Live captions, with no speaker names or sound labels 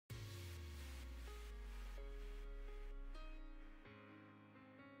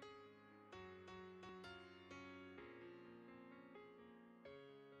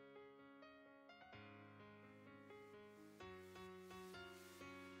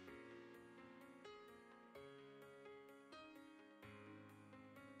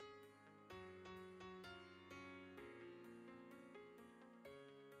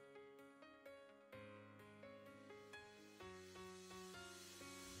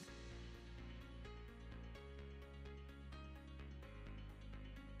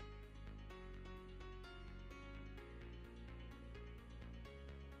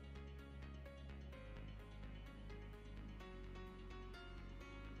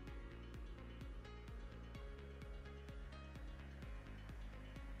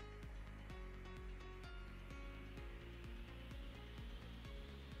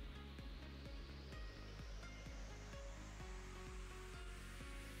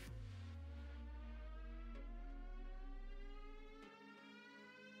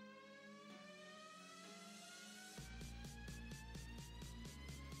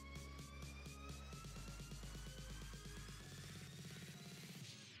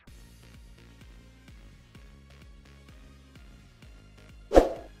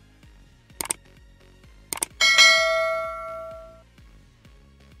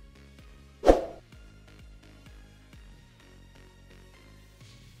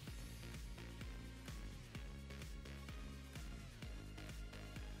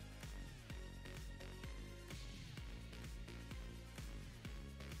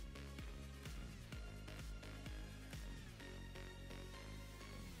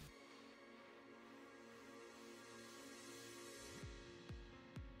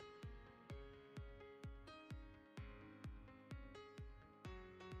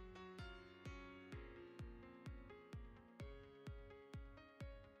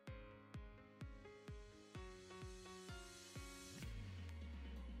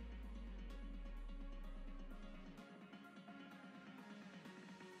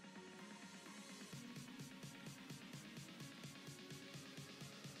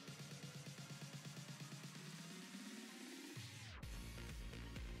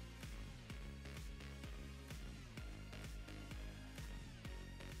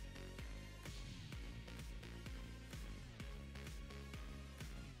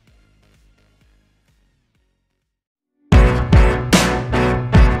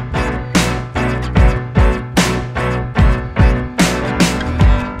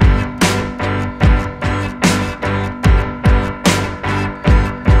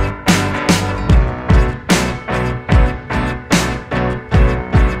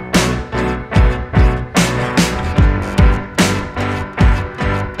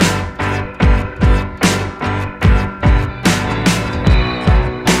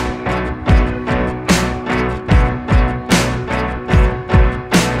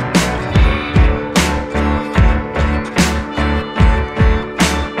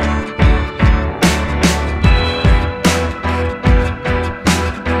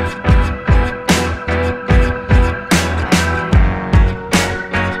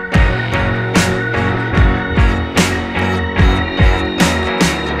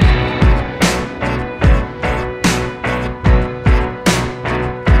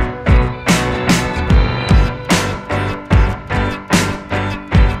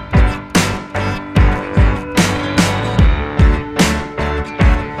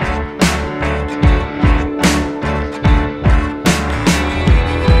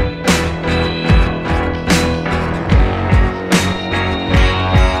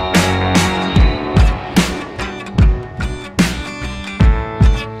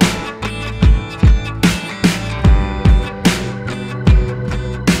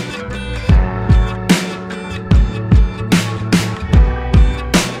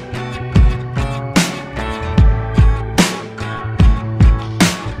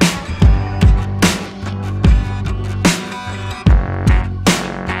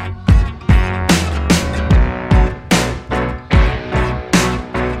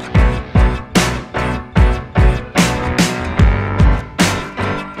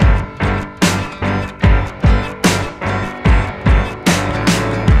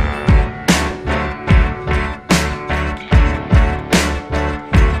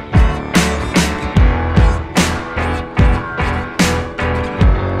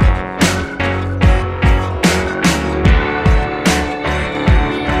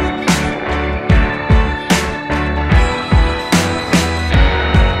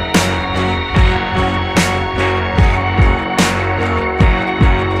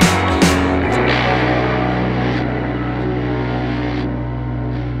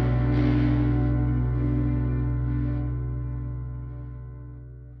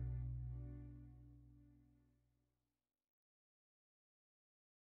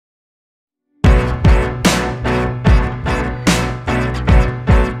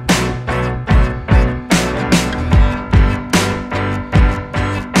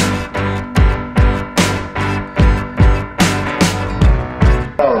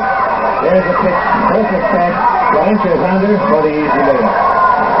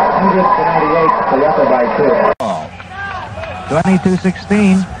100-98, Toyota by 2.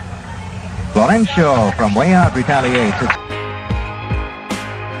 22-16. Florencio from way out retaliates.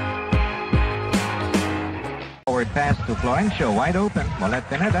 Forward pass to Florencio, wide open. Molet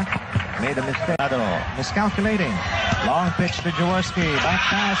Pineda made a mistake. Miscalculating. Long pitch to Jaworski. Back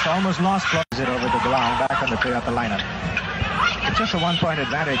pass, almost lost. Closes it over the ground. Back on the Toyota lineup. It's just a one-point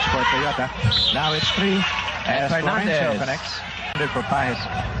advantage for Toyota. Now it's 3 as Florencio connects. For Pies.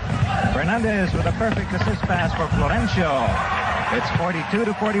 Fernandez with a perfect assist pass for Florencio. It's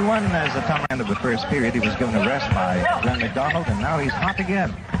 42-41 as the top end of the first period. He was given a rest by Glenn McDonald, and now he's hot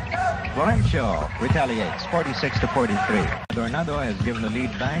again. Florencio retaliates, 46-43. Dornado has given the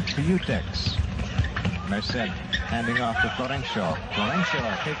lead back to Utex. Merced handing off to Florencio.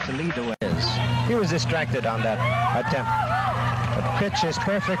 Florencio takes the lead away. He was distracted on that attempt. The pitch is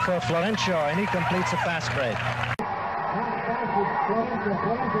perfect for Florencio, and he completes a fast break.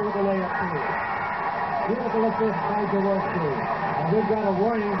 Florencio with the layup too. Beautiful assist by Jaworski. And we've got a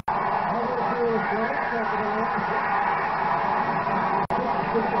warning. Over to Florencio for the layup.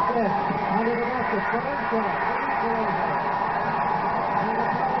 Under the basket, Florencio.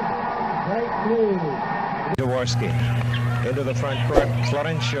 Great move. Jaworski into the front court.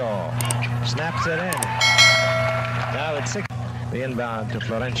 Florencio snaps it in. Now it's 6. The inbound to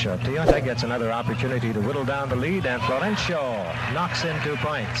Florencio. Toyota gets another opportunity to whittle down the lead, and Florencio knocks in 2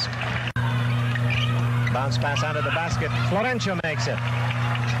 points. Bounce pass out of the basket. Florencio makes it.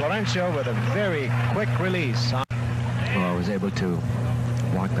 Florencio with a very quick release. Well, was able to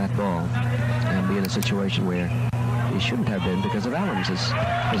block that ball and be in a situation where he shouldn't have been because of Adams'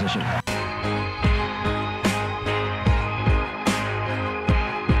 position.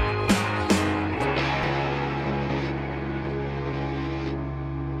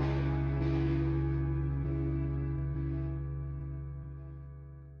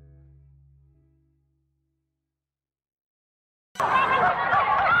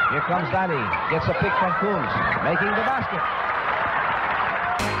 Here comes Danny. Gets a pick from Coons. Making the basket.